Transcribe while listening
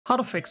How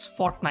to fix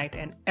Fortnite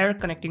and error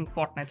connecting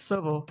Fortnite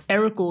server,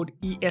 error code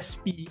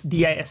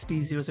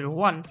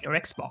ESP-DIST-001 your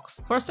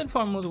Xbox. First and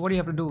foremost, what you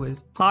have to do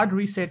is hard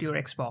reset your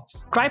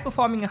Xbox. Try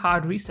performing a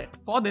hard reset.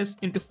 For this,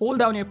 you need to hold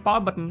down your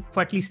power button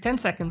for at least 10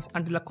 seconds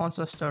until the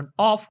console is turned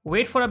off,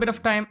 wait for a bit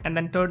of time and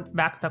then turn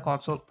back the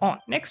console on.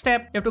 Next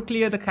step, you have to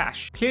clear the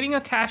cache. Clearing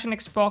your cache in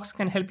Xbox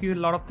can help you in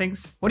a lot of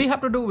things. What you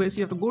have to do is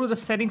you have to go to the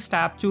settings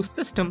tab, choose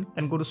system,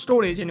 and go to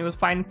storage and you will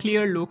find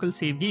clear local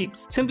save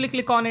games. Simply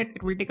click on it.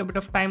 It will take a bit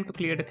of time to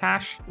clear the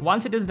cache.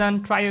 Once it is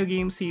done, try your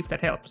game, see if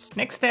that helps.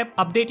 Next step,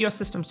 update your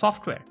system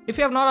software. If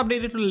you have not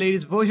updated to the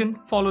latest version,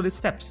 follow these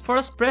steps.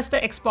 First, press the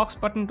Xbox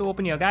button to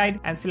open your guide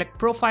and select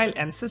Profile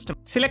and System.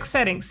 Select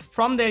Settings.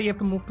 From there, you have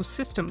to move to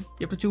System.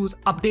 You have to choose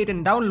Update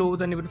and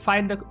Downloads and you will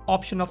find the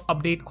option of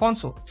Update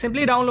Console.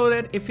 Simply download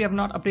it if you have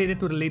not updated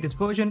to the latest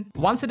version.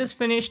 Once it is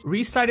finished,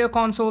 restart your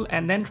console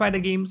and then try the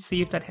game,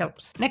 see if that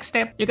helps. Next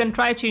step, you can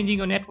try changing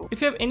your network.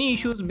 If you have any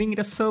issues, being it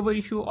a server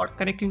issue or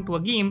connecting to a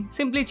game,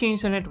 simply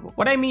change the network.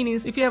 What I mean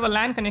is, if you have a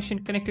LAN connection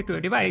connected to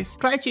your device,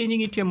 try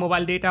changing it to your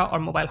mobile data or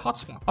mobile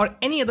hotspot or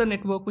any other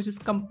network which is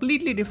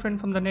completely different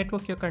from the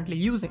network you're currently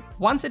using.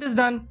 Once it is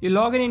done, you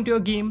log in into your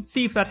game,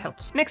 see if that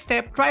helps. Next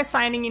step, try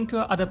signing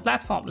into another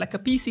platform like a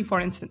PC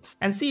for instance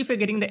and see if you're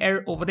getting the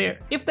error over there.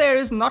 If the error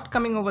is not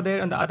coming over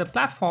there on the other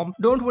platform,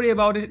 don't worry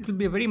about it. It will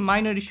be a very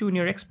minor issue in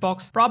your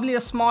Xbox. Probably a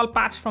small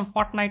patch from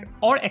Fortnite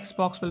or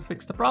Xbox will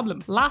fix the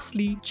problem.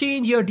 Lastly,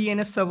 change your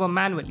DNS server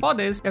manually. For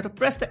this, you have to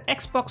press the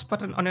Xbox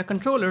button on your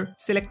controller,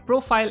 select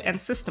Profile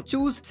and System.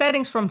 Choose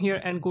Settings from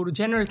here and go to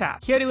General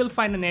tab. Here you will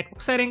find the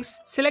network settings.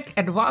 Select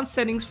Advanced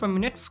Settings from your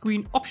net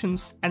screen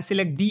options and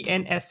select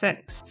DNS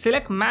settings.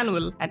 Select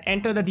Manual and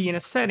enter the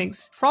DNS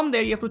settings. From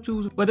there, you have to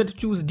choose whether to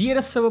choose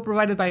DNS server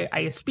provided by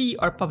ISP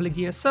or public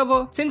DNS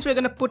server. Since we're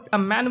going to put a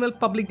manual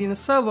public DNS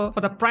server,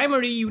 for the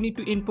primary, you need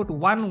to input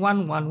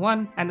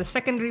 1111 and the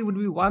secondary would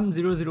be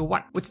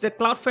 1001, which is the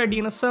Cloudflare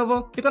DNS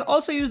server. You can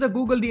also use the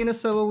Google DNS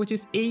server, which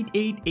is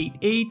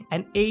 8888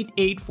 and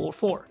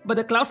 8844. But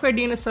the Cloudflare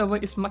DNS server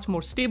is much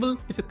more stable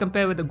if you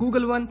compare with the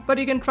Google one, but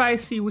you can try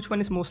see which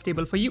one is more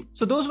stable for you.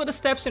 So those were the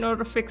steps in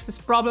order to fix this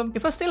problem.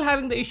 If you're still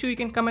having the issue, you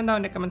can comment down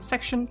in the comment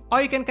section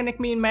or you can connect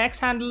me in my X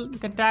handle. You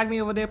can tag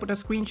me over there, put a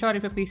screenshot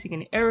if you're facing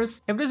any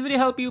errors. If this video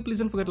helped you, please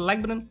don't forget to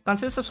like button.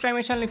 Consider subscribing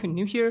my channel if you're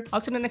new here.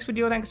 I'll see you in the next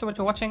video. Thank you so much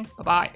for watching. Bye bye.